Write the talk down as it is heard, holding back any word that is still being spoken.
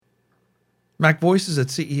MacVoices at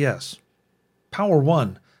CES.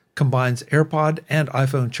 Power1 combines AirPod and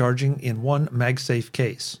iPhone charging in one MagSafe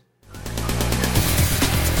case.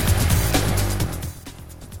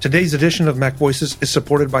 Today's edition of MacVoices is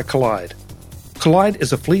supported by Collide. Collide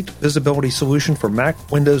is a fleet visibility solution for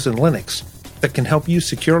Mac, Windows, and Linux that can help you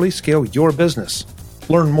securely scale your business.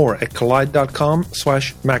 Learn more at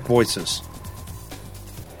collide.com/MacVoices.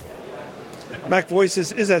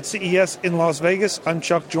 MacVoices is at CES in Las Vegas. I'm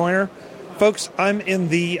Chuck Joyner. Folks, I'm in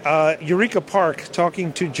the Eureka Park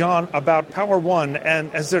talking to John about Power1,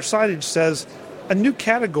 and as their signage says, a new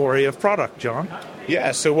category of product, John.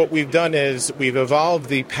 Yeah, so what we've done is we've evolved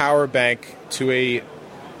the power bank to a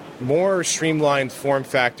more streamlined form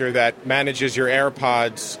factor that manages your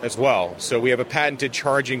AirPods as well. So we have a patented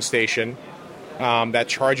charging station that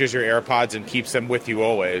charges your AirPods and keeps them with you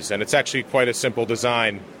always, and it's actually quite a simple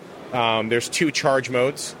design. There's two charge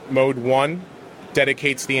modes. Mode 1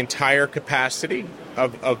 dedicates the entire capacity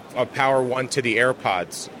of Power1 to the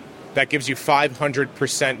AirPods. That gives you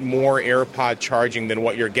 500% more AirPod charging than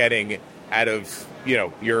what you're getting out of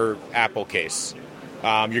your Apple case.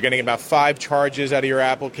 You're getting about 5 charges out of your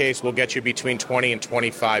Apple case. We'll get you between 20 and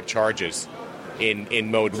 25 charges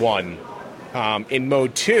in Mode 1. In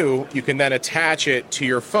Mode 2, you can then attach it to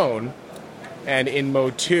your phone. And in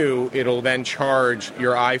Mode 2, it'll then charge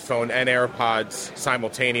your iPhone and AirPods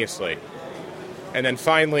simultaneously. And then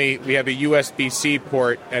finally, we have a USB-C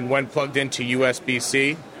port, and when plugged into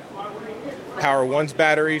USB-C, Power1's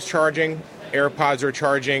battery is charging, AirPods are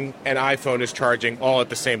charging, and iPhone is charging all at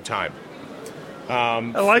the same time. I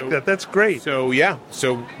like that. That's great. So yeah.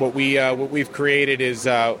 So what we've created is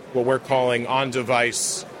what we're calling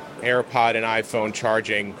on-device AirPod and iPhone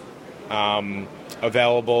charging.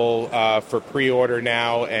 Available for pre-order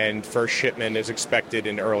now, and first shipment is expected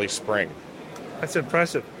in early spring. That's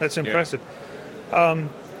impressive.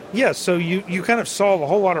 Yeah. So you kind of solve a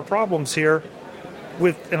whole lot of problems here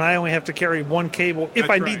and I only have to carry one cable if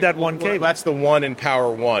I need that one cable. That's the one in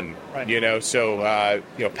Power1. Right. So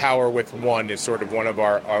Power with One is sort of one of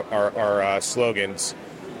our slogans.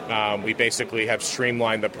 We basically have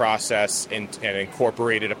streamlined the process and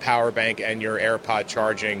incorporated a power bank and your AirPod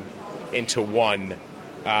charging into one.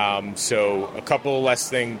 So a couple less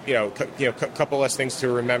things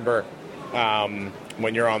to remember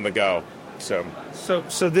when you're on the go. So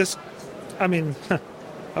this, I mean,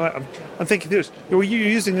 I'm thinking this. You're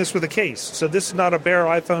using this with a case, so this is not a bare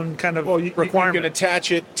iPhone kind of requirement. You can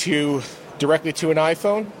attach it directly to an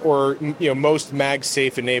iPhone, or most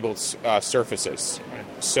MagSafe enabled surfaces.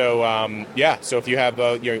 So so if you have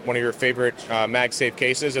one of your favorite MagSafe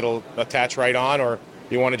cases, it'll attach right on, or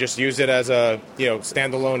you want to just use it as a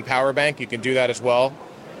standalone power bank, you can do that as well.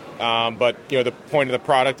 But the point of the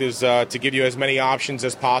product is to give you as many options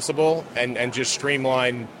as possible and just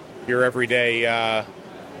streamline your everyday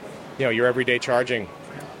charging.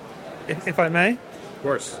 If I may, of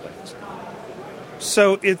course.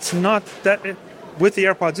 So it's not that with the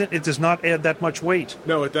AirPods in, it does not add that much weight.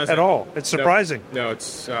 No, it doesn't at all. It's surprising. No,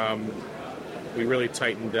 it's we really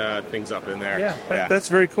tightened things up in there. Yeah, that's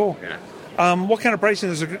very cool. Yeah. What kind of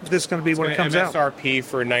pricing is this going to be when it comes out? MSRP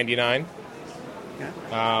for $99.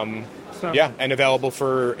 And available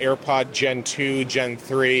for AirPod Gen 2, Gen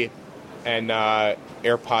 3, and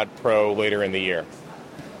AirPod Pro later in the year.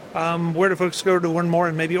 Where do folks go to learn more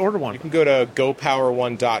and maybe order one? You can go to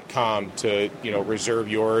gopower1.com to reserve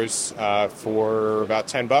yours for about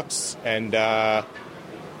 $10, and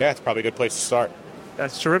it's probably a good place to start.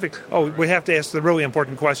 That's terrific. Oh, we have to ask the really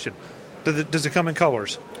important question: does it come in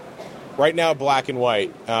colors? Right now, black and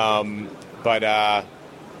white, but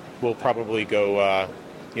we'll probably go,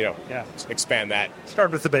 expand that.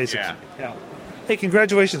 Start with the basics. Yeah. Hey,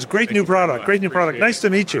 congratulations! Great new product. Nice to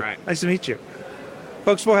meet you. Right. Nice to meet you,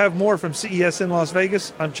 folks. We'll have more from CES in Las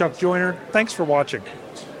Vegas. I'm Chuck Joyner. Thanks for watching.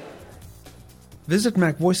 Visit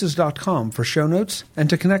MacVoices.com for show notes and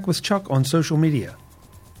to connect with Chuck on social media.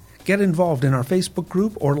 Get involved in our Facebook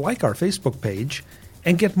group or like our Facebook page,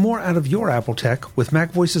 and get more out of your Apple tech with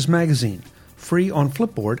MacVoices Magazine, free on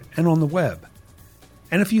Flipboard and on the web.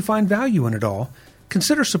 And if you find value in it all,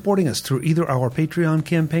 consider supporting us through either our Patreon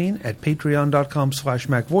campaign at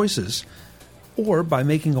patreon.com/MacVoices or by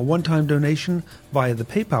making a one-time donation via the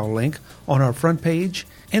PayPal link on our front page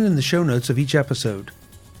and in the show notes of each episode.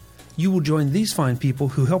 You will join these fine people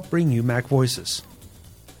who help bring you MacVoices.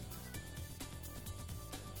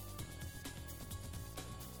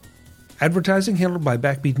 Advertising handled by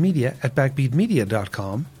Backbeat Media at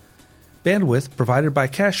backbeatmedia.com. Bandwidth provided by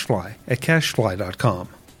CashFly at cashfly.com.